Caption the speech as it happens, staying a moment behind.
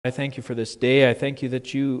I thank you for this day. I thank you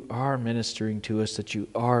that you are ministering to us, that you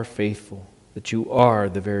are faithful, that you are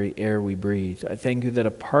the very air we breathe. I thank you that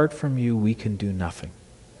apart from you, we can do nothing.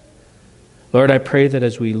 Lord, I pray that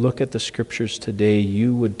as we look at the Scriptures today,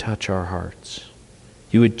 you would touch our hearts.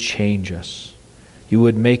 You would change us. You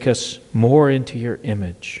would make us more into your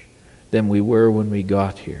image than we were when we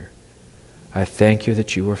got here. I thank you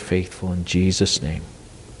that you are faithful in Jesus' name.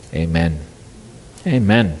 Amen.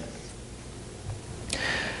 Amen.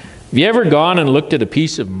 Have you ever gone and looked at a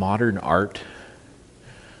piece of modern art?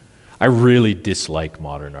 I really dislike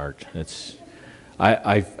modern art.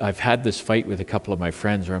 I've had this fight with a couple of my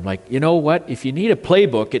friends where I'm like, you know what? If you need a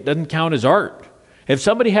playbook, it doesn't count as art. If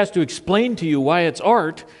somebody has to explain to you why it's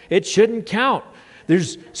art, it shouldn't count.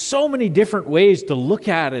 There's so many different ways to look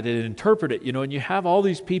at it and interpret it, and you have all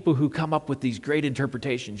these people who come up with these great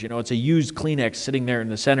interpretations. It's a used Kleenex sitting there in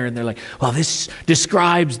the center, and they're like, well, this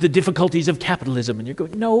describes the difficulties of capitalism. And you're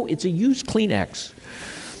going, no, it's a used Kleenex.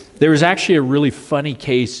 There was actually a really funny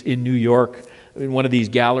case in New York in one of these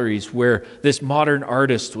galleries where this modern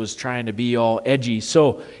artist was trying to be all edgy.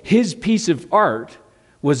 So his piece of art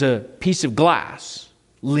was a piece of glass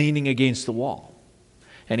leaning against the wall.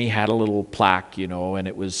 And he had a little plaque, and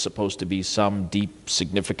it was supposed to be some deep,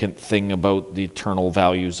 significant thing about the eternal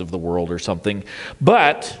values of the world or something.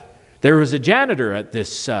 But there was a janitor at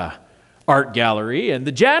this art gallery, and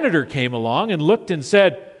the janitor came along and looked and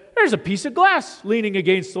said, there's a piece of glass leaning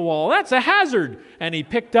against the wall. That's a hazard. And he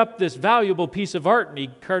picked up this valuable piece of art and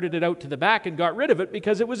he carted it out to the back and got rid of it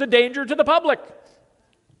because it was a danger to the public.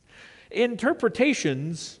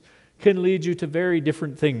 Interpretations can lead you to very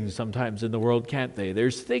different things sometimes in the world, can't they?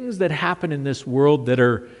 There's things that happen in this world that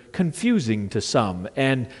are confusing to some,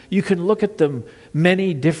 and you can look at them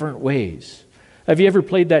many different ways. Have you ever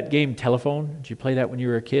played that game Telephone? Did you play that when you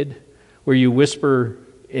were a kid? Where you whisper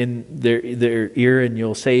in their ear and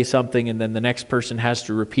you'll say something and then the next person has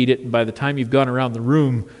to repeat it, and by the time you've gone around the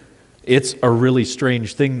room, it's a really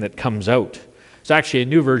strange thing that comes out. It's actually a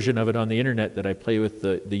new version of it on the internet that I play with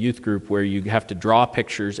the youth group where you have to draw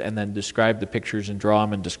pictures and then describe the pictures and draw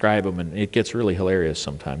them and describe them, and it gets really hilarious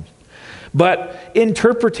sometimes. But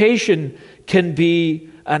interpretation can be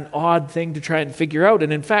an odd thing to try and figure out.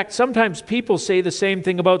 And in fact, sometimes people say the same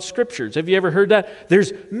thing about Scriptures. Have you ever heard that?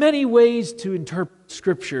 There's many ways to interpret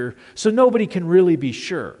Scripture, so nobody can really be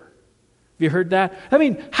sure. Have you heard that? I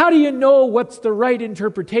mean, how do you know what's the right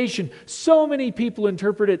interpretation? So many people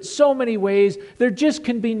interpret it so many ways. There just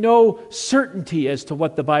can be no certainty as to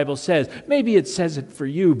what the Bible says. Maybe it says it for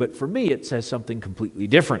you, but for me it says something completely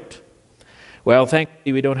different. Well,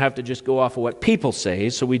 thankfully we don't have to just go off of what people say,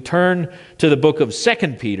 so we turn to the book of 2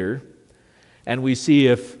 Peter, and we see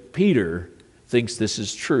if Peter thinks this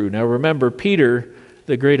is true. Now remember, Peter,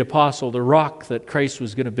 the great apostle, the rock that Christ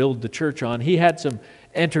was going to build the church on, he had some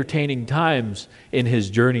entertaining times in his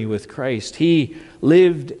journey with Christ. He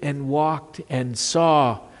lived and walked and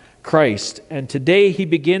saw Christ. And today he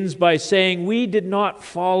begins by saying, we did not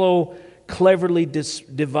follow cleverly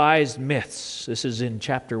devised myths. This is in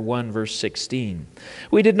chapter 1, verse 16.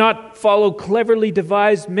 We did not follow cleverly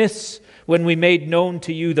devised myths when we made known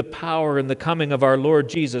to you the power and the coming of our Lord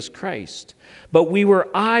Jesus Christ, but we were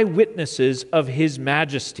eyewitnesses of his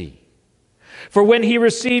majesty. For when he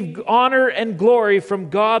received honor and glory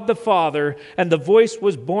from God the Father, and the voice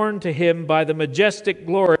was borne to him by the majestic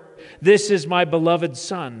glory, this is my beloved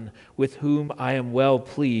Son, with whom I am well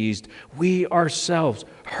pleased. We ourselves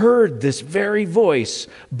heard this very voice,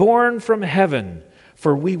 borne from heaven,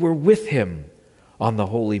 for we were with him on the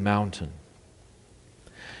holy mountain.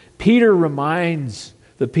 Peter reminds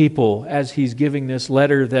the people as he's giving this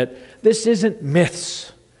letter that this isn't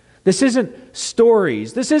myths. This isn't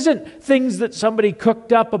stories. This isn't things that somebody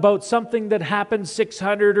cooked up about something that happened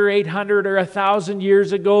 600 or 800 or 1,000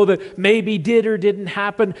 years ago that maybe did or didn't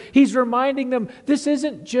happen. He's reminding them this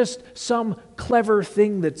isn't just some clever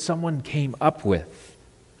thing that someone came up with.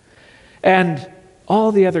 And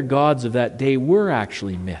all the other gods of that day were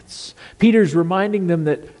actually myths. Peter's reminding them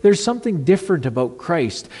that there's something different about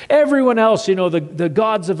Christ. Everyone else, the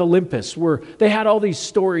gods of Olympus, they had all these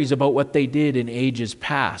stories about what they did in ages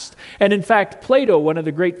past. And in fact, Plato, one of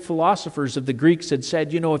the great philosophers of the Greeks, had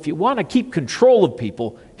said, if you want to keep control of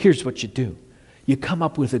people, here's what you do. You come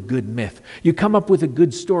up with a good myth. You come up with a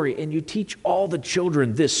good story, and you teach all the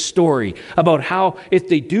children this story about how if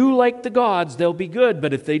they do like the gods, they'll be good,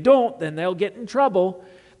 but if they don't, then they'll get in trouble.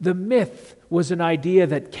 The myth was an idea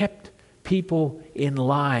that kept people in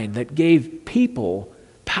line, that gave people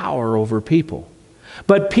power over people.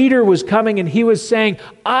 But Peter was coming and he was saying,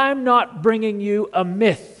 I'm not bringing you a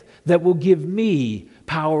myth that will give me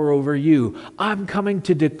power over you. I'm coming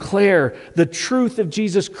to declare the truth of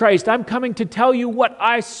Jesus Christ. I'm coming to tell you what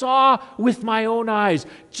I saw with my own eyes.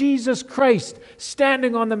 Jesus Christ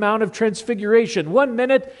standing on the Mount of Transfiguration. 1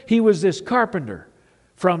 minute, he was this carpenter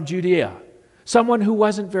from Judea. Someone who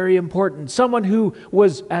wasn't very important. Someone who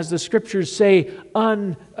was, as the scriptures say,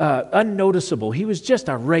 unnoticeable. He was just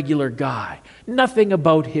a regular guy. Nothing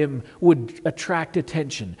about him would attract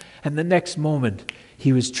attention. And the next moment,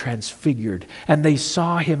 he was transfigured. And they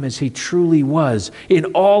saw him as he truly was in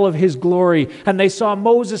all of his glory. And they saw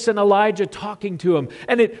Moses and Elijah talking to him.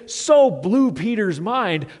 And it so blew Peter's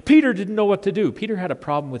mind. Peter didn't know what to do. Peter had a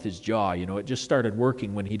problem with his jaw. It just started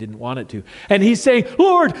working when he didn't want it to. And he's saying,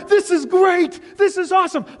 Lord, this is great. This is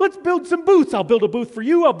awesome. Let's build some booths. I'll build a booth for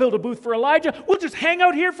you. I'll build a booth for Elijah. We'll just hang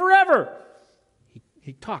out here forever.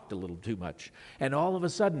 He talked a little too much. And all of a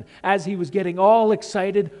sudden, as he was getting all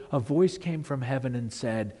excited, a voice came from heaven and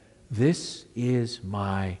said, "This is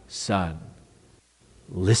my son.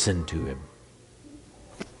 Listen to him."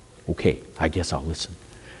 Okay, I guess I'll listen.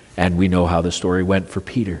 And we know how the story went for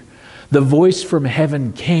Peter. The voice from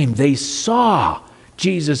heaven came. They saw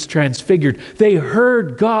Jesus transfigured. They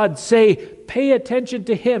heard God say, "Pay attention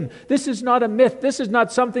to him." This is not a myth. This is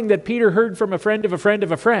not something that Peter heard from a friend of a friend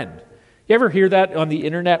of a friend. You ever hear that on the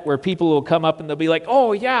internet where people will come up and they'll be like,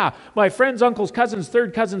 "Oh yeah, my friend's uncle's cousin's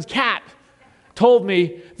third cousin's cat told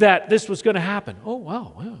me that this was going to happen." Oh,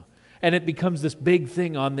 wow. And it becomes this big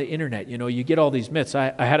thing on the internet. You get all these myths.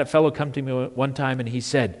 I had a fellow come to me one time and he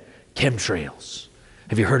said, "Chemtrails.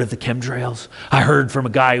 Have you heard of the chemtrails? I heard from a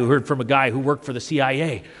guy who worked for the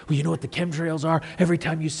CIA. Well, you know what the chemtrails are? Every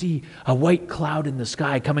time you see a white cloud in the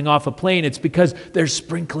sky coming off a plane, it's because they're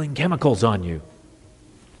sprinkling chemicals on you."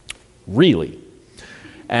 Really?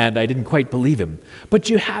 And I didn't quite believe him. But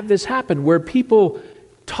you have this happen where people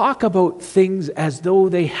talk about things as though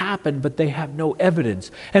they happen, but they have no evidence.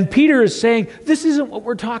 And Peter is saying, this isn't what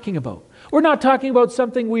we're talking about. We're not talking about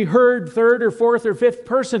something we heard third or fourth or fifth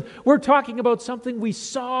person. We're talking about something we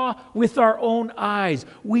saw with our own eyes.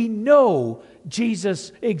 We know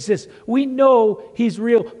Jesus exists. We know he's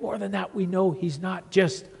real. More than that, we know he's not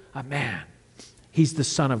just a man. He's the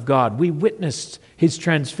Son of God. We witnessed his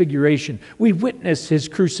transfiguration. We witnessed his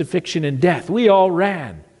crucifixion and death. We all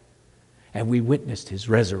ran. And we witnessed his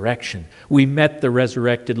resurrection. We met the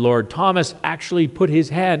resurrected Lord. Thomas actually put his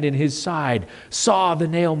hand in his side, saw the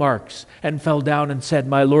nail marks, and fell down and said,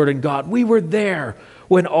 "My Lord and God." We were there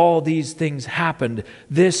when all these things happened.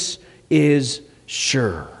 This is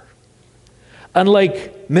sure.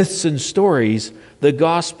 Unlike myths and stories, the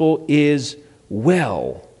gospel is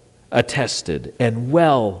well attested and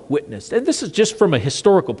well witnessed. And this is just from a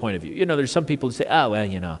historical point of view. There's some people who say, "Oh,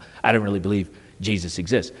 well, I don't really believe Jesus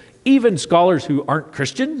exists." Even scholars who aren't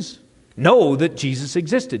Christians know that Jesus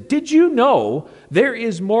existed. Did you know there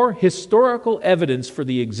is more historical evidence for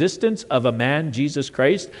the existence of a man, Jesus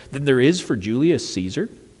Christ, than there is for Julius Caesar?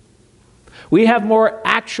 We have more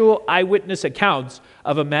actual eyewitness accounts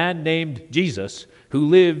of a man named Jesus who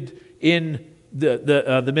lived in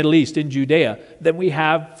the Middle East, in Judea, than we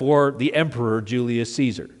have for the Emperor Julius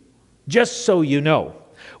Caesar. Just so you know.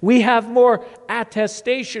 We have more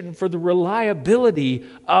attestation for the reliability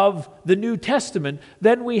of the New Testament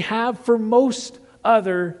than we have for most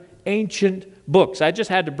other ancient books. I just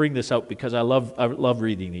had to bring this out because I love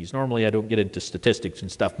reading these. Normally I don't get into statistics and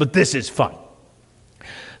stuff, but this is fun.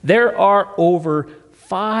 There are over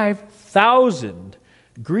 5,000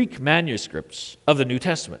 Greek manuscripts of the New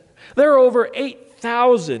Testament. There are over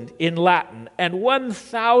 8,000 in Latin and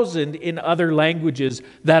 1,000 in other languages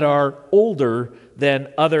that are older than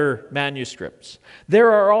other manuscripts.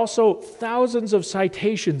 There are also thousands of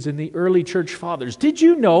citations in the early church fathers. Did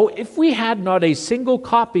you know if we had not a single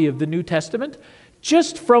copy of the New Testament,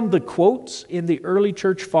 just from the quotes in the early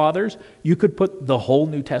church fathers, you could put the whole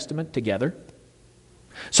New Testament together?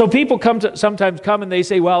 So people sometimes come and they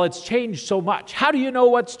say, "Well, it's changed so much. How do you know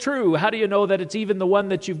what's true? How do you know that it's even the one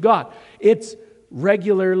that you've got?" It's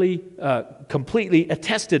regularly, completely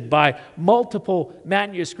attested by multiple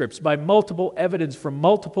manuscripts, by multiple evidence from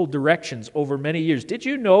multiple directions over many years. Did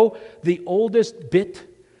you know the oldest bit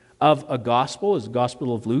of a gospel is the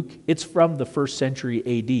Gospel of Luke? It's from the 1st century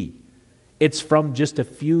AD. It's from just a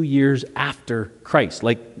few years after Christ,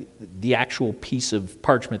 like the actual piece of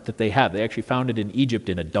parchment that they have. They actually found it in Egypt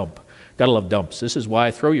in a dump. Gotta love dumps. This is why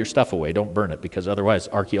throw your stuff away, don't burn it, because otherwise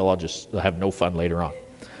archaeologists will have no fun later on.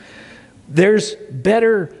 There's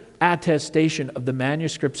better attestation of the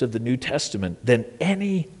manuscripts of the New Testament than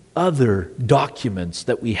any other documents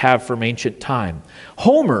that we have from ancient time.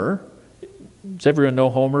 Homer, does everyone know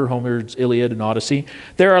Homer? Homer's Iliad and Odyssey.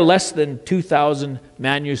 There are less than 2,000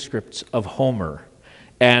 manuscripts of Homer.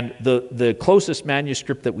 And the closest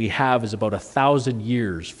manuscript that we have is about 1,000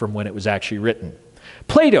 years from when it was actually written.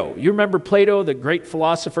 Plato, you remember Plato, the great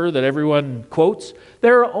philosopher that everyone quotes?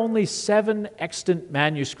 There are only 7 extant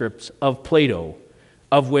manuscripts of Plato,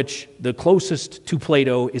 of which the closest to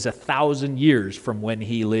Plato is 1,000 years from when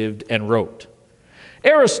he lived and wrote.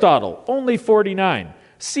 Aristotle, only 49.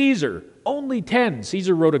 Caesar, only 10.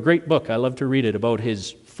 Caesar wrote a great book. I love to read it about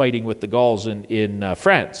his fighting with the Gauls in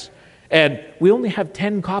France. And we only have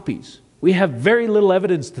 10 copies. We have very little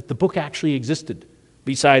evidence that the book actually existed,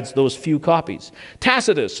 besides those few copies.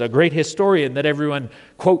 Tacitus, a great historian that everyone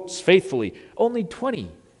quotes faithfully, only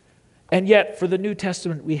 20. And yet, for the New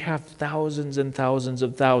Testament, we have thousands and thousands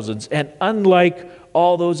of thousands. And unlike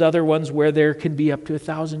all those other ones where there can be up to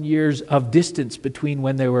 1,000 years of distance between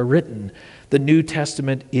when they were written, the New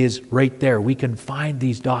Testament is right there. We can find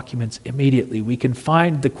these documents immediately. We can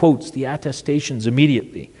find the quotes, the attestations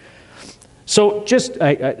immediately. So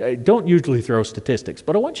I don't usually throw statistics,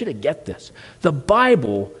 but I want you to get this. The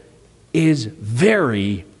Bible is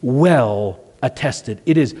very well attested.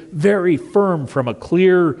 It is very firm from a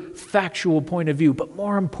clear, factual point of view. But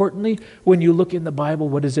more importantly, when you look in the Bible,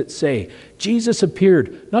 what does it say? Jesus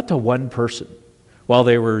appeared not to one person while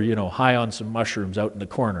they were, high on some mushrooms out in the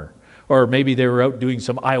corner. Or maybe they were out doing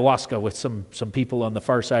some ayahuasca with some people on the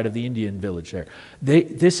far side of the Indian village there.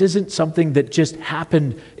 This isn't something that just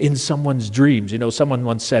happened in someone's dreams. Someone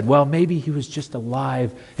once said, well, maybe he was just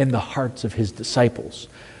alive in the hearts of his disciples.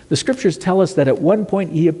 The scriptures tell us that at one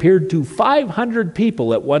point he appeared to 500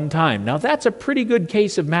 people at one time. Now that's a pretty good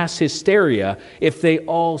case of mass hysteria if they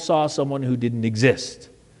all saw someone who didn't exist.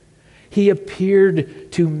 He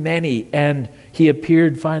appeared to many, and he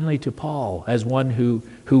appeared finally to Paul as one who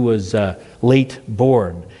was late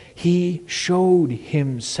born. He showed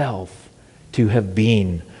himself to have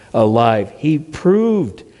been alive. He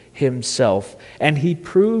proved himself, and he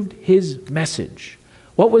proved his message.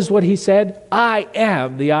 What he said? I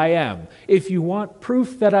am the I am. If you want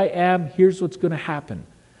proof that I am, here's what's going to happen.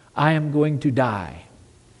 I am going to die,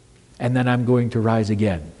 and then I'm going to rise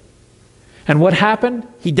again. And what happened?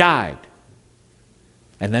 He died.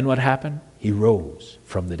 And then what happened? He rose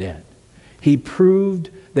from the dead. He proved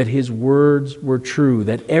that his words were true,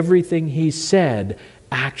 that everything he said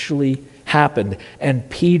actually happened. And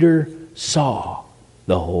Peter saw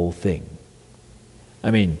the whole thing. I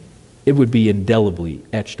mean, it would be indelibly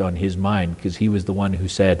etched on his mind because he was the one who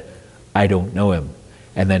said, I don't know him,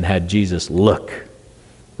 and then had Jesus look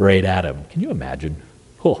right at him. Can you imagine?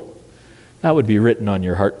 Oh, that would be written on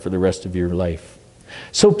your heart for the rest of your life.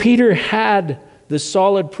 So Peter had the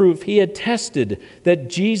solid proof. He attested that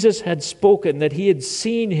Jesus had spoken, that he had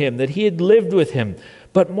seen him, that he had lived with him.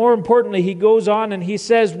 But more importantly, he goes on and he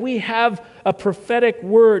says, we have a prophetic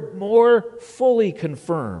word more fully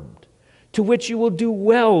confirmed, to which you will do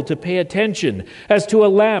well to pay attention, as to a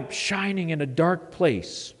lamp shining in a dark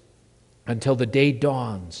place until the day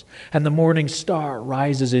dawns and the morning star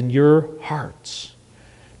rises in your hearts.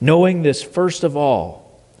 Knowing this, first of all,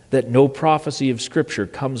 that no prophecy of Scripture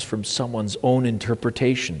comes from someone's own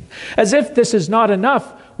interpretation. As if this is not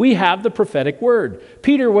enough, we have the prophetic word.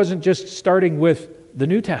 Peter wasn't just starting with the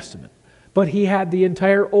New Testament, but he had the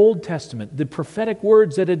entire Old Testament, the prophetic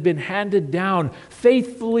words that had been handed down,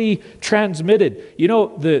 faithfully transmitted.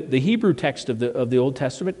 The Hebrew text of the Old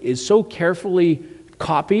Testament is so carefully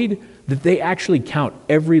copied that they actually count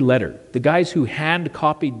every letter. The guys who hand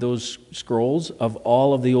copied those scrolls of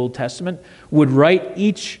all of the Old Testament would write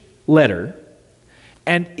each letter,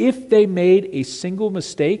 and if they made a single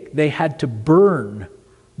mistake, they had to burn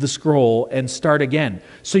the scroll and start again.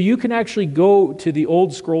 So you can actually go to the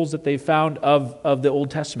old scrolls that they found of the Old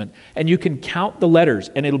Testament, and you can count the letters,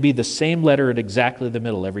 and it'll be the same letter at exactly the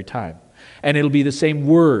middle every time. And it'll be the same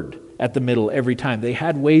word at the middle every time. They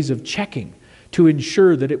had ways of checking to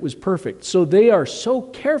ensure that it was perfect. So they are so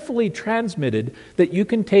carefully transmitted that you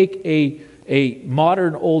can take a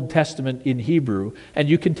modern Old Testament in Hebrew, and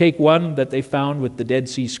you can take one that they found with the Dead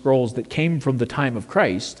Sea Scrolls that came from the time of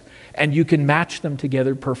Christ, and you can match them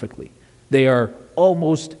together perfectly. They are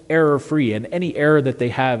almost error-free, and any error that they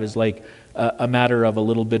have is like a matter of a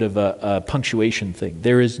little bit of a punctuation thing.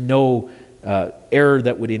 There is no error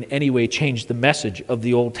that would in any way change the message of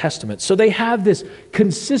the Old Testament. So they have this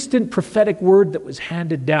consistent prophetic word that was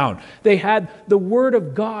handed down. They had the word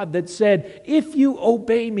of God that said, if you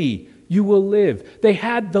obey me, you will live. They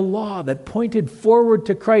had the law that pointed forward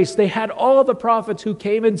to Christ. They had all the prophets who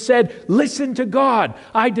came and said, listen to God.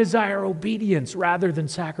 I desire obedience rather than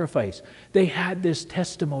sacrifice. They had this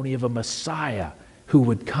testimony of a Messiah who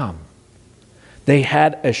would come. They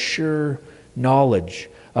had a sure knowledge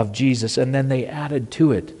of Jesus, and then they added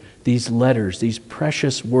to it these letters, these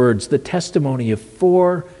precious words, the testimony of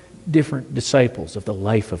 4 different disciples of the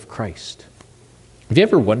life of Christ. Have you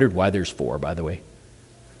ever wondered why there's 4, by the way?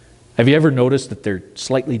 Have you ever noticed that they're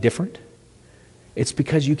slightly different? It's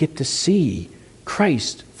because you get to see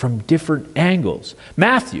Christ from different angles.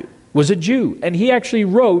 Matthew was a Jew, and he actually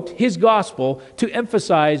wrote his gospel to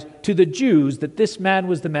emphasize to the Jews that this man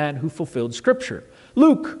was the man who fulfilled Scripture.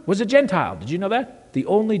 Luke was a Gentile. Did you know that? The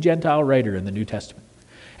only Gentile writer in the New Testament.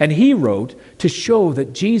 And he wrote to show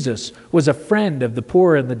that Jesus was a friend of the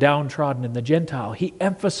poor and the downtrodden and the Gentile. He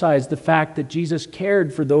emphasized the fact that Jesus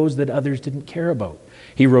cared for those that others didn't care about.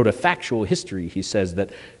 He wrote a factual history, he says, that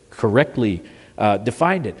correctly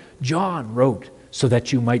defined it. John wrote so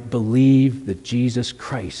that you might believe that Jesus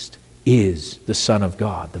Christ is the Son of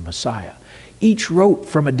God, the Messiah. Each wrote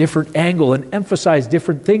from a different angle and emphasized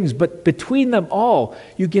different things, but between them all,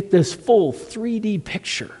 you get this full 3D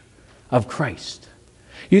picture of Christ.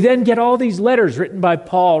 You then get all these letters written by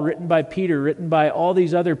Paul, written by Peter, written by all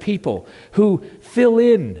these other people who fill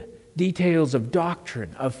in details of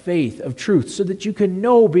doctrine, of faith, of truth, so that you can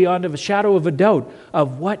know beyond a shadow of a doubt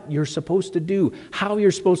of what you're supposed to do, how you're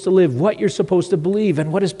supposed to live, what you're supposed to believe.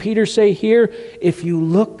 And what does Peter say here? If you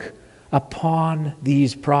look upon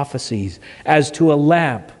these prophecies as to a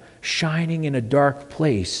lamp shining in a dark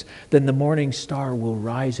place, then the morning star will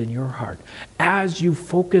rise in your heart. As you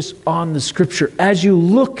focus on the Scripture, as you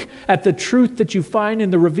look at the truth that you find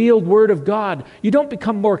in the revealed Word of God, you don't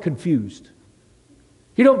become more confused.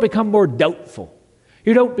 You don't become more doubtful.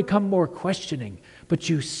 You don't become more questioning, but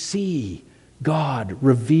you see God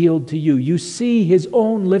revealed to you. You see His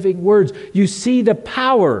own living words. You see the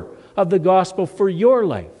power of the gospel for your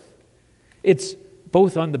life. It's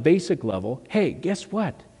both on the basic level. Hey, guess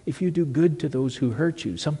what? If you do good to those who hurt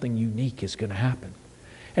you, something unique is going to happen.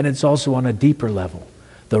 And it's also on a deeper level.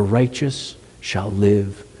 The righteous shall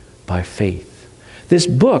live by faith. This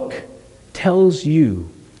book tells you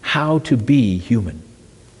how to be human,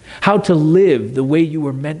 how to live the way you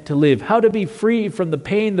were meant to live, how to be free from the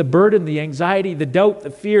pain, the burden, the anxiety, the doubt, the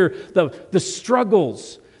fear, the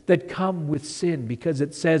struggles that come with sin, because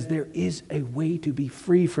it says there is a way to be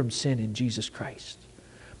free from sin in Jesus Christ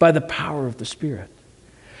by the power of the Spirit.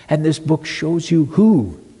 And this book shows you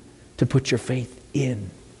who to put your faith in.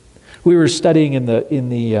 We were studying in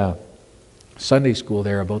the Sunday school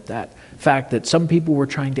there about that fact that some people were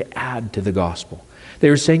trying to add to the gospel. They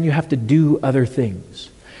were saying you have to do other things.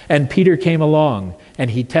 And Peter came along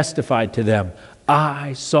and he testified to them,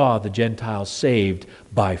 I saw the Gentiles saved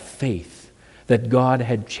by faith, that God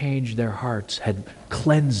had changed their hearts, had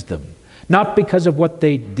cleansed them, not because of what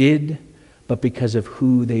they did, but because of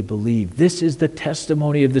who they believed. This is the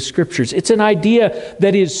testimony of the Scriptures. It's an idea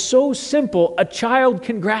that is so simple, a child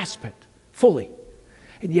can grasp it fully.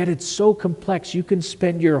 And yet it's so complex, you can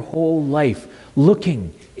spend your whole life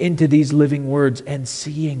looking into these living words and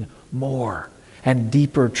seeing more and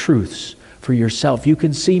deeper truths for yourself. You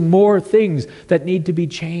can see more things that need to be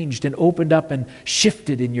changed and opened up and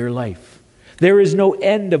shifted in your life. There is no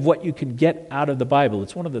end of what you can get out of the Bible.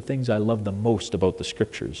 It's one of the things I love the most about the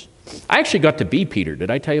Scriptures. I actually got to be Peter.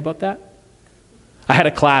 Did I tell you about that? I had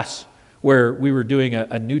a class where we were doing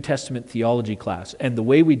a New Testament theology class. And the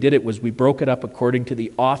way we did it was we broke it up according to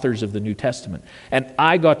the authors of the New Testament. And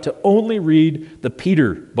I got to only read the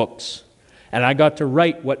Peter books. And I got to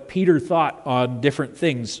write what Peter thought on different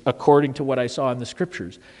things according to what I saw in the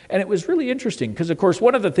Scriptures. And it was really interesting because, of course,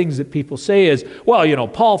 one of the things that people say is, well, you know,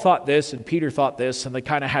 Paul thought this and Peter thought this, and they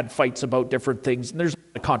kind of had fights about different things, and there's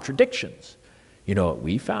contradictions. You know what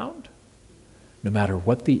we found? No matter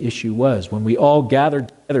what the issue was, when we all gathered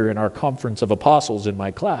together in our conference of apostles in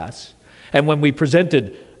my class, and when we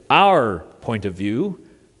presented our point of view,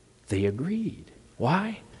 they agreed.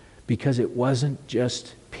 Why? Because it wasn't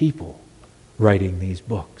just people writing these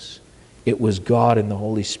books. It was God and the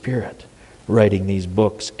Holy Spirit writing these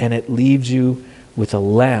books, and it leaves you with a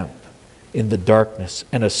lamp in the darkness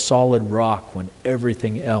and a solid rock when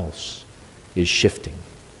everything else is shifting.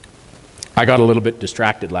 I got a little bit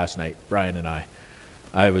distracted last night, Brian and I.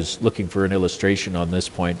 I was looking for an illustration on this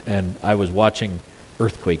point, and I was watching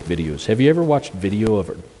earthquake videos. Have you ever watched video of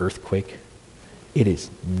an earthquake? It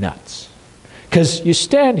is nuts. Because you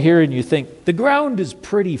stand here and you think, the ground is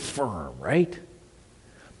pretty firm, right?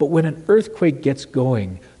 But when an earthquake gets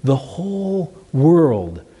going, the whole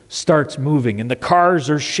world starts moving, and the cars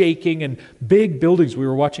are shaking, and big buildings. We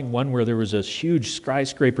were watching one where there was a huge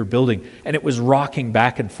skyscraper building, and it was rocking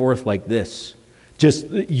back and forth like this. Just,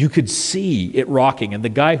 you could see it rocking, and the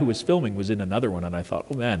guy who was filming was in another one, and I thought,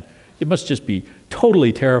 oh man, It must just be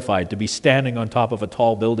totally terrified to be standing on top of a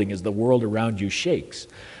tall building as the world around you shakes.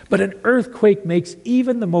 But an earthquake makes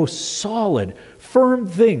even the most solid, firm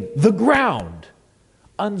thing, the ground,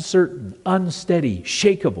 uncertain, unsteady,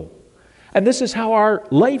 shakeable. And this is how our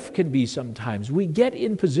life can be sometimes. We get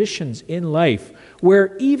in positions in life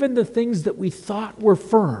where even the things that we thought were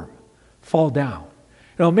firm fall down.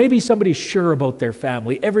 You know, maybe somebody's sure about their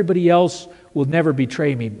family. Everybody else will never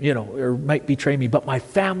betray me, or might betray me, but my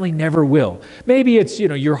family never will. Maybe it's,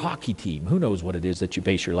 your hockey team. Who knows what it is that you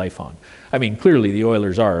base your life on? I mean, clearly the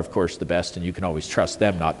Oilers are, of course, the best, and you can always trust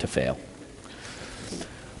them not to fail.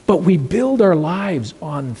 But we build our lives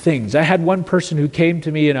on things. I had one person who came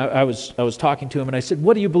to me, and I was talking to him, and I said,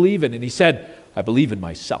 "What do you believe in?" And he said, "I believe in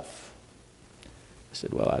myself." I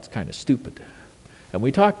said, "Well, that's kind of stupid." And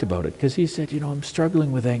we talked about it, because he said, "I'm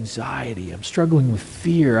struggling with anxiety. I'm struggling with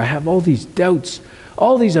fear. I have all these doubts,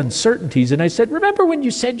 all these uncertainties." And I said, "Remember when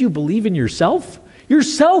you said you believe in yourself?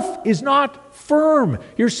 Yourself is not firm.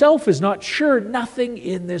 Yourself is not sure. Nothing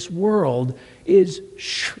in this world is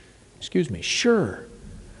sure.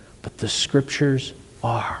 But the Scriptures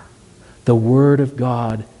are. The Word of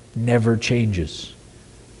God never changes.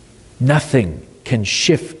 Nothing can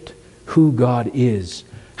shift who God is,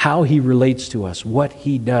 how He relates to us, what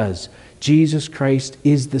He does. Jesus Christ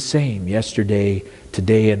is the same yesterday,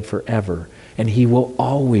 today, and forever. And He will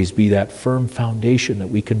always be that firm foundation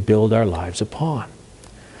that we can build our lives upon.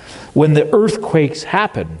 When the earthquakes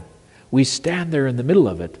happen, we stand there in the middle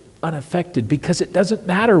of it, unaffected, because it doesn't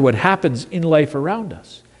matter what happens in life around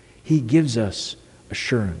us. He gives us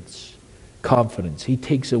assurance, confidence. He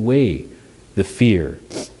takes away the fear.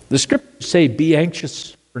 The Scriptures say, "Be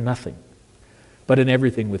anxious for nothing, but in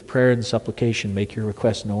everything with prayer and supplication make your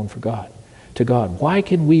requests known to God." Why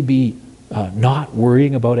can we be not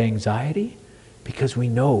worrying about anxiety? Because we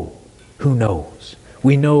know who knows.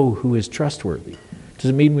 We know who is trustworthy.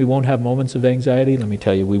 Does it mean we won't have moments of anxiety? Let me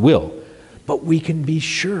tell you, we will. But we can be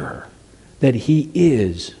sure that He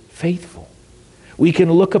is faithful. We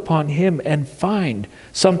can look upon Him and find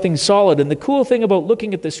something solid. And the cool thing about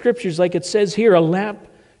looking at the Scriptures, like it says here, a lamp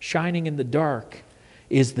shining in the dark,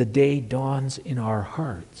 is the day dawns in our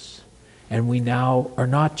hearts. And we now are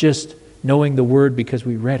not just knowing the Word because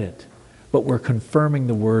we read it, but we're confirming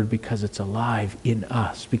the Word because it's alive in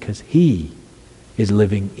us, because He is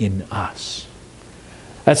living in us.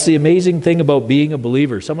 That's the amazing thing about being a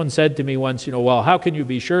believer. Someone said to me once, "Well, how can you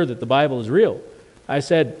be sure that the Bible is real?" I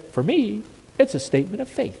said, "For me, it's a statement of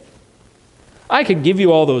faith." I can give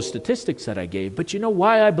you all those statistics that I gave, but you know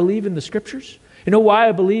why I believe in the Scriptures? You know why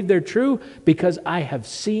I believe they're true? Because I have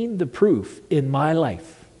seen the proof in my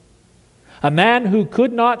life. A man who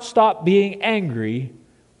could not stop being angry,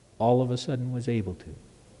 all of a sudden was able to.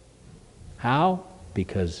 How?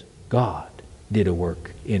 Because God did a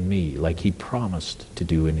work in me like He promised to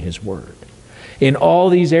do in His Word. In all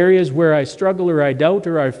these areas where I struggle or I doubt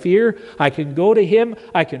or I fear, I can go to Him,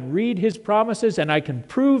 I can read His promises, and I can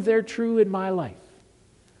prove they're true in my life.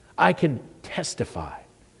 I can testify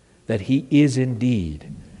that He is indeed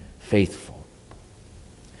faithful.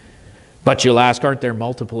 But you'll ask, aren't there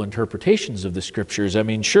multiple interpretations of the Scriptures? I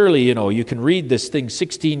mean, surely, you can read this thing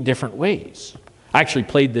 16 different ways. I actually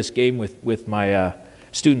played this game with my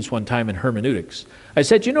students one time in hermeneutics. I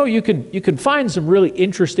said, you can find some really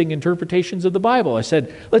interesting interpretations of the Bible. I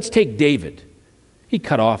said, let's take David. He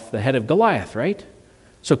cut off the head of Goliath, right?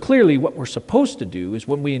 So clearly what we're supposed to do is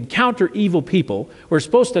when we encounter evil people, we're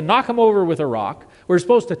supposed to knock them over with a rock, we're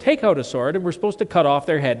supposed to take out a sword, and we're supposed to cut off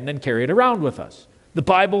their head and then carry it around with us. The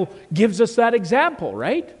Bible gives us that example,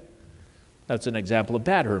 right? That's an example of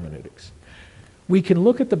bad hermeneutics. We can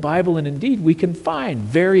look at the Bible and indeed we can find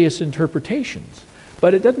various interpretations.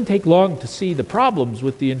 But it doesn't take long to see the problems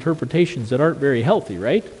with the interpretations that aren't very healthy,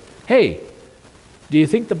 right? Hey, do you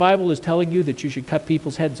think the Bible is telling you that you should cut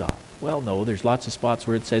people's heads off? Well, no, there's lots of spots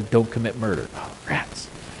where it says don't commit murder. Oh, rats.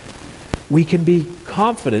 We can be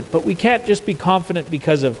confident, but we can't just be confident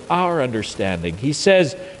because of our understanding. He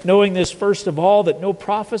says, knowing this first of all, that no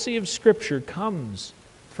prophecy of Scripture comes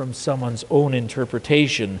from someone's own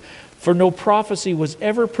interpretation, for no prophecy was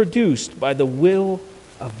ever produced by the will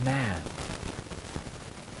of man.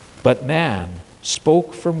 But man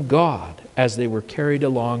spoke from God as they were carried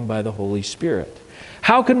along by the Holy Spirit.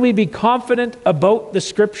 How can we be confident about the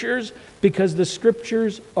Scriptures? Because the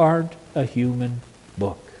Scriptures aren't a human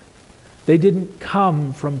book. They didn't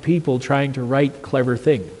come from people trying to write clever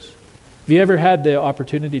things. Have you ever had the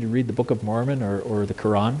opportunity to read the Book of Mormon or the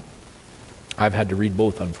Quran? I've had to read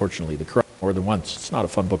both, unfortunately, the Quran more than once. It's not a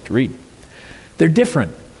fun book to read. They're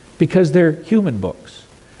different because they're human books.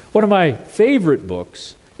 One of my favorite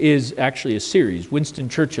books is actually a series, Winston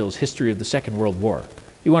Churchill's History of the Second World War.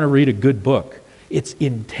 You want to read a good book. It's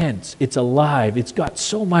intense, it's alive, it's got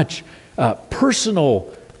so much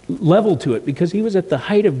personal level to it because he was at the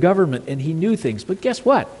height of government and he knew things. But guess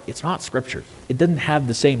what? It's not Scripture. It doesn't have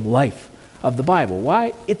the same life of the Bible.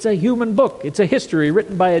 Why? It's a human book. It's a history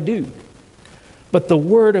written by a dude. But the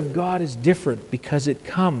Word of God is different because it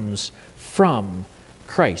comes from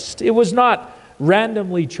Christ. It was not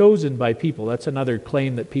randomly chosen by people. That's another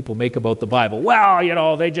claim that people make about the Bible.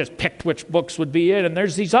 Well, they just picked which books would be in, and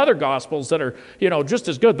there's these other Gospels that are, just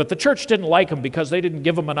as good, but the church didn't like them because they didn't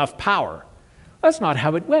give them enough power. That's not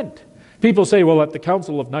how it went. People say, well, at the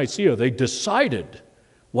Council of Nicaea, they decided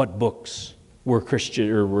what books were Christian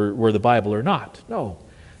or were the Bible or not. No,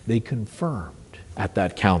 they confirmed at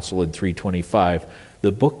that council in 325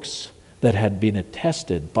 the books that had been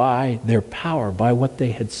attested by their power, by what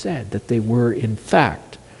they had said, that they were in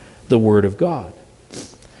fact the Word of God.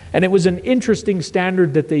 And it was an interesting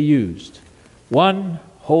standard that they used. One,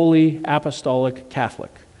 holy, apostolic,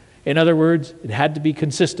 Catholic. In other words, it had to be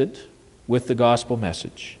consistent with the gospel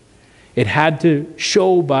message. It had to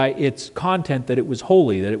show by its content that it was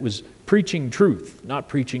holy, that it was preaching truth, not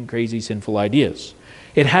preaching crazy, sinful ideas.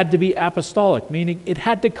 It had to be apostolic, meaning it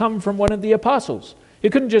had to come from one of the apostles. You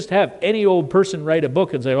couldn't just have any old person write a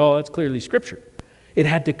book and say, oh, that's clearly Scripture. It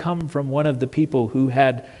had to come from one of the people who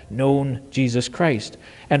had known Jesus Christ.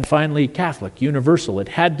 And finally, Catholic, universal. It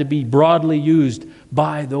had to be broadly used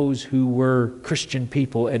by those who were Christian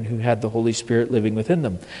people and who had the Holy Spirit living within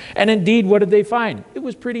them. And indeed, what did they find? It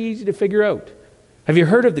was pretty easy to figure out. Have you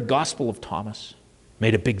heard of the Gospel of Thomas?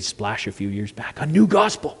 Made a big splash a few years back. A new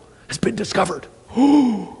gospel has been discovered.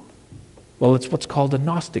 Well, it's what's called a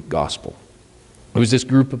Gnostic gospel. It was this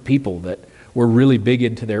group of people that were really big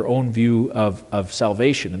into their own view of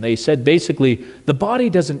salvation. And they said basically, the body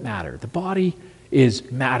doesn't matter. The body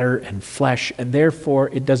is matter and flesh, and therefore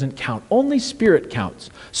it doesn't count. Only spirit counts.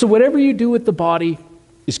 So whatever you do with the body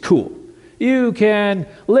is cool. You can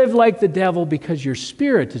live like the devil because your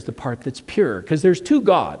spirit is the part that's pure. Because there's two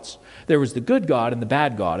gods. There was the good God and the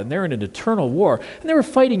bad God, and they're in an eternal war, and they were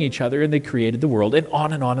fighting each other, and they created the world, and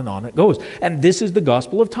on and on and on it goes. And this is the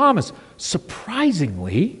Gospel of Thomas.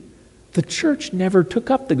 Surprisingly, the church never took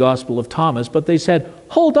up the Gospel of Thomas, but they said,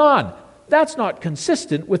 hold on, that's not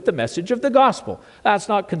consistent with the message of the Gospel. That's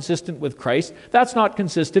not consistent with Christ. That's not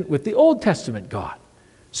consistent with the Old Testament God.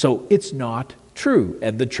 So it's not true,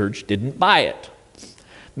 and the church didn't buy it.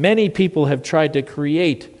 Many people have tried to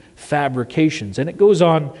create fabrications, and it goes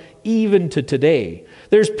on even to today.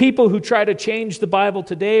 There's people who try to change the Bible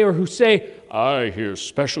today or who say, I hear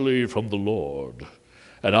specially from the Lord,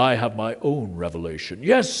 and I have my own revelation.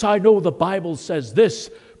 Yes, I know the Bible says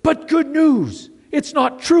this, but good news, it's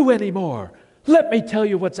not true anymore. Let me tell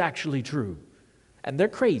you what's actually true. And they're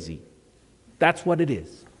crazy. That's what it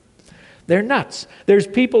is. They're nuts. There's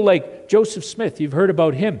people like Joseph Smith. You've heard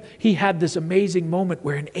about him. He had this amazing moment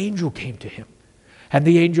where an angel came to him. And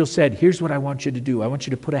the angel said, here's what I want you to do. I want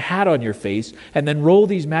you to put a hat on your face and then roll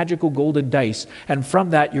these magical golden dice. And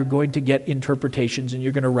from that, you're going to get interpretations and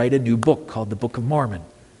you're going to write a new book called the Book of Mormon.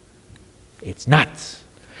 It's nuts.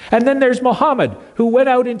 And then there's Muhammad, who went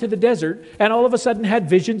out into the desert and all of a sudden had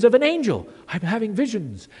visions of an angel. I'm having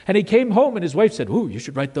visions. And he came home and his wife said, ooh, you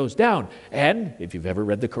should write those down. And if you've ever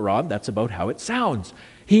read the Quran, that's about how it sounds.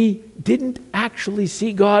 He didn't actually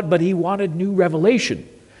see God, but he wanted new revelation.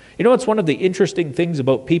 You know what's one of the interesting things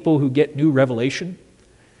about people who get new revelation?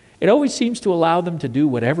 It always seems to allow them to do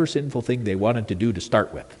whatever sinful thing they wanted to do to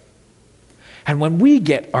start with. And when we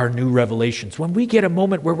get our new revelations, when we get a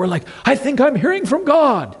moment where we're like, I think I'm hearing from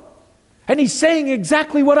God, and He's saying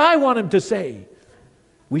exactly what I want Him to say,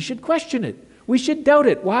 we should question it. We should doubt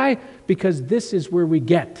it. Why? Because this is where we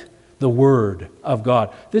get the Word of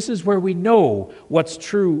God. This is where we know what's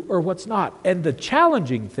true or what's not. And the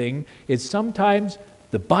challenging thing is sometimes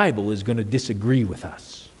the Bible is going to disagree with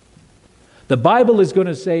us. The Bible is going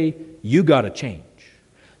to say, you got to change.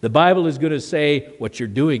 The Bible is going to say, what you're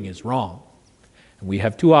doing is wrong. And we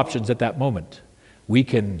have two options at that moment. We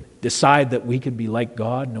can decide that we can be like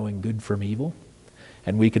God, knowing good from evil,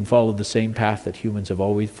 and we can follow the same path that humans have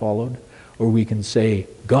always followed, or we can say,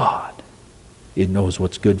 God, it knows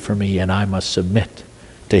what's good for me, and I must submit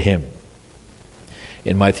to Him.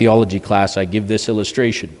 In my theology class, I give this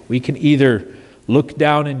illustration. We can either look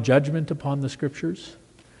down in judgment upon the Scriptures,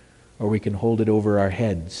 or we can hold it over our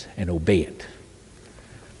heads and obey it.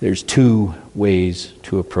 There's two ways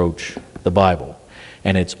to approach the Bible.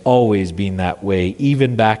 And it's always been that way,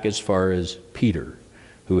 even back as far as Peter,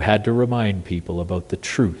 who had to remind people about the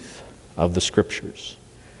truth of the Scriptures.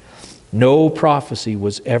 No prophecy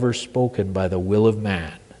was ever spoken by the will of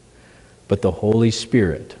man, but the Holy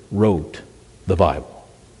Spirit wrote the Bible.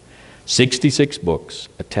 66 books,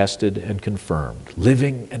 attested and confirmed,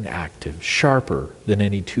 living and active, sharper than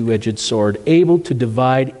any two-edged sword, able to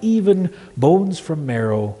divide even bones from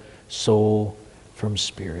marrow, soul from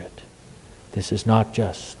spirit. This is not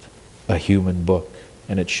just a human book,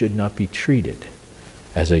 and it should not be treated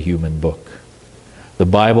as a human book. The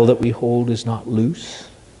Bible that we hold is not loose.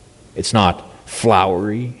 It's not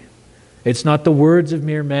flowery. It's not the words of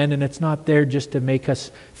mere men, and it's not there just to make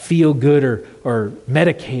us feel good or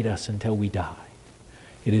medicate us until we die.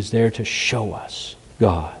 It is there to show us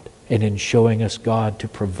God, and in showing us God, to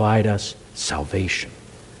provide us salvation,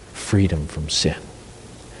 freedom from sin.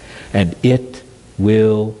 And it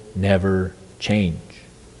will never change.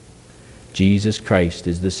 Jesus Christ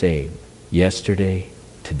is the same yesterday,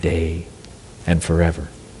 today, and forever.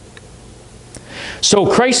 So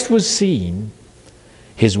Christ was seen,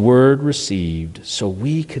 His word received, so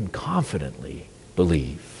we can confidently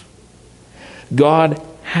believe. God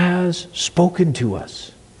has spoken to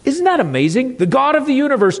us. Isn't that amazing? The God of the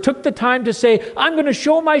universe took the time to say, I'm going to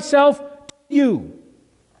show myself to you.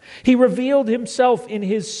 He revealed Himself in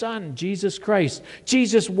His Son, Jesus Christ.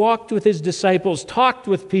 Jesus walked with His disciples, talked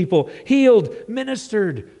with people, healed,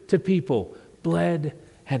 ministered to people, bled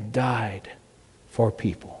and died for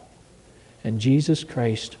people. And Jesus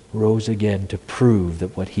Christ rose again to prove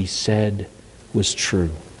that what He said was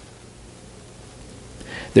true.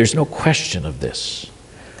 There's no question of this,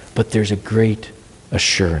 but there's a great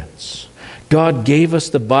assurance. God gave us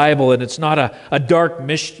the Bible, and it's not a dark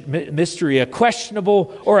mystery, a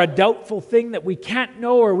questionable or a doubtful thing that we can't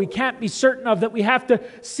know or we can't be certain of, that we have to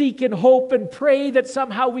seek and hope and pray that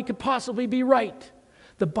somehow we could possibly be right.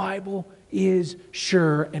 The Bible is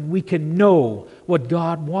sure, and we can know what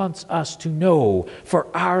God wants us to know for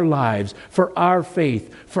our lives, for our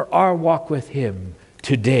faith, for our walk with Him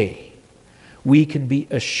today. We can be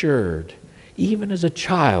assured, even as a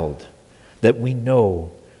child, that we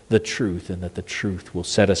know the truth and that the truth will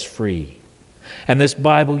set us free. And this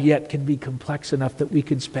Bible yet can be complex enough that we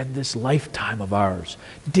can spend this lifetime of ours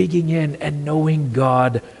digging in and knowing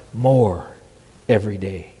God more every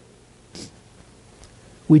day.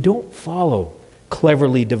 We don't follow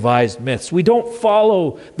cleverly devised myths. We don't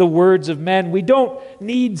follow the words of men. We don't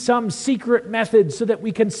need some secret method so that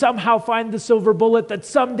we can somehow find the silver bullet that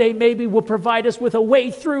someday maybe will provide us with a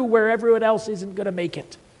way through where everyone else isn't going to make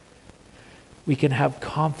it. We can have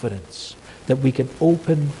confidence that we can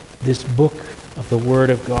open this book of the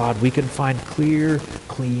Word of God. We can find clear,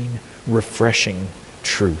 clean, refreshing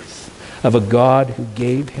truth of a God who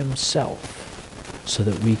gave Himself so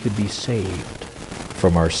that we could be saved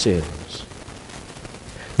from our sins.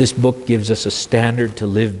 This book gives us a standard to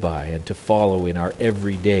live by and to follow in our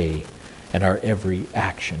everyday and our every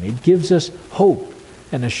action. It gives us hope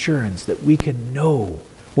and assurance that we can know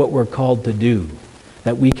what we're called to do,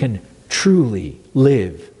 that we can truly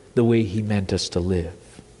live the way He meant us to live.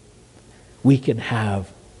 We can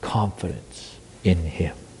have confidence in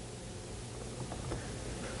Him.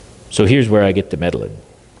 So here's where I get to meddling.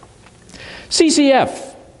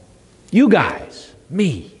 CCF, you guys,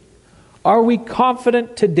 me, are we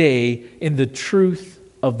confident today in the truth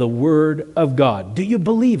of the Word of God? Do you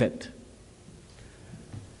believe it?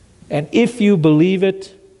 And if you believe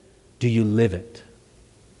it, do you live it?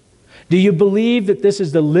 Do you believe that this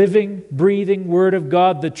is the living, breathing Word of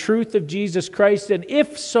God, the truth of Jesus Christ? And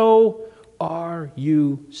if so, are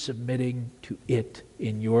you submitting to it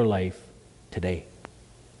in your life today?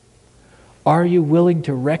 Are you willing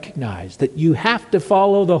to recognize that you have to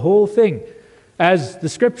follow the whole thing? As the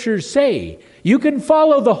Scriptures say, you can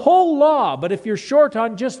follow the whole law, but if you're short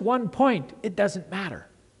on just one point, it doesn't matter.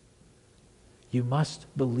 You must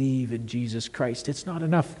believe in Jesus Christ. It's not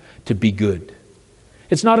enough to be good.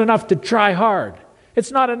 It's not enough to try hard.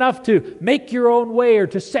 It's not enough to make your own way or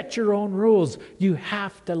to set your own rules. You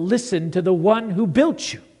have to listen to the one who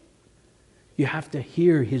built you. You have to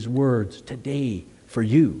hear His words today for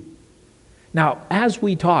you. Now, as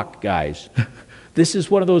we talk, guys, this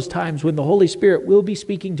is one of those times when the Holy Spirit will be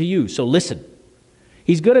speaking to you. So listen.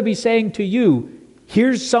 He's going to be saying to you,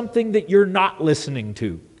 here's something that you're not listening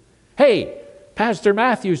to. Hey, Pastor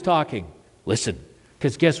Matthew's talking. Listen.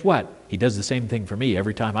 Because guess what? He does the same thing for me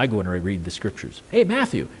every time I go and I read the Scriptures. Hey,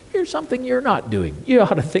 Matthew, here's something you're not doing. You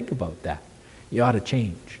ought to think about that. You ought to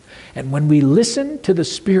change. And when we listen to the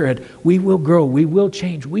Spirit, we will grow, we will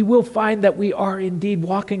change, we will find that we are indeed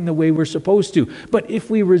walking the way we're supposed to. But if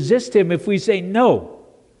we resist Him, if we say no,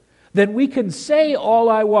 then we can say all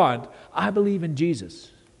I want, I believe in Jesus.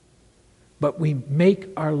 But we make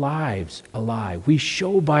our lives a lie. We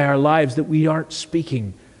show by our lives that we aren't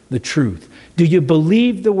speaking the truth? Do you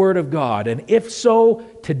believe the Word of God? And if so,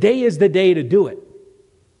 today is the day to do it.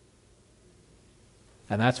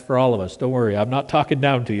 And that's for all of us. Don't worry, I'm not talking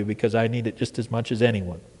down to you because I need it just as much as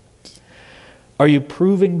anyone. Are you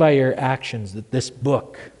proving by your actions that this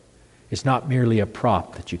book is not merely a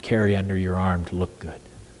prop that you carry under your arm to look good?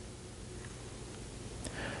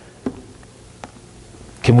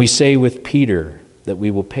 Can we say with Peter that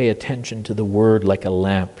we will pay attention to the Word like a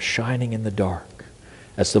lamp shining in the dark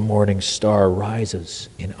as the morning star rises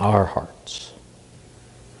in our hearts?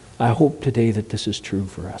 I hope today that this is true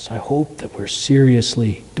for us. I hope that we're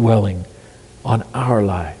seriously dwelling on our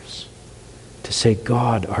lives to say,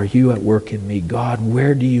 God, are you at work in me? God,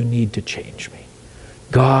 where do you need to change me?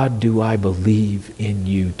 God, do I believe in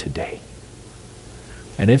you today?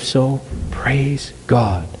 And if so, praise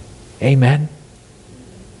God. Amen.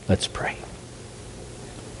 Let's pray.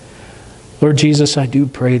 Lord Jesus, I do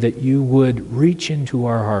pray that you would reach into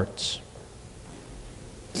our hearts.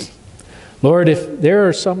 Lord, if there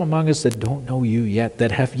are some among us that don't know you yet,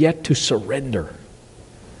 that have yet to surrender,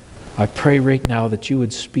 I pray right now that you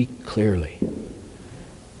would speak clearly,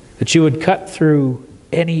 that you would cut through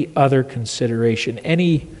any other consideration,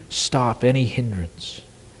 any stop, any hindrance,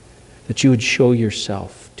 that you would show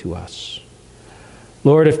yourself to us.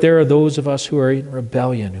 Lord, if there are those of us who are in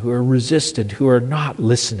rebellion, who are resistant, who are not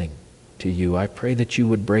listening to you, I pray that you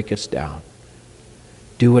would break us down.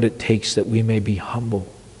 Do what it takes that we may be humble,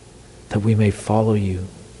 that we may follow you.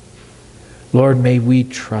 Lord, may we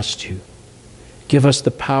trust you. Give us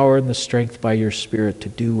the power and the strength by your Spirit to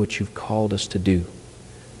do what you've called us to do.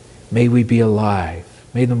 May we be alive.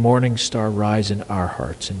 May the morning star rise in our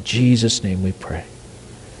hearts. In Jesus' name we pray.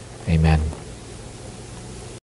 Amen.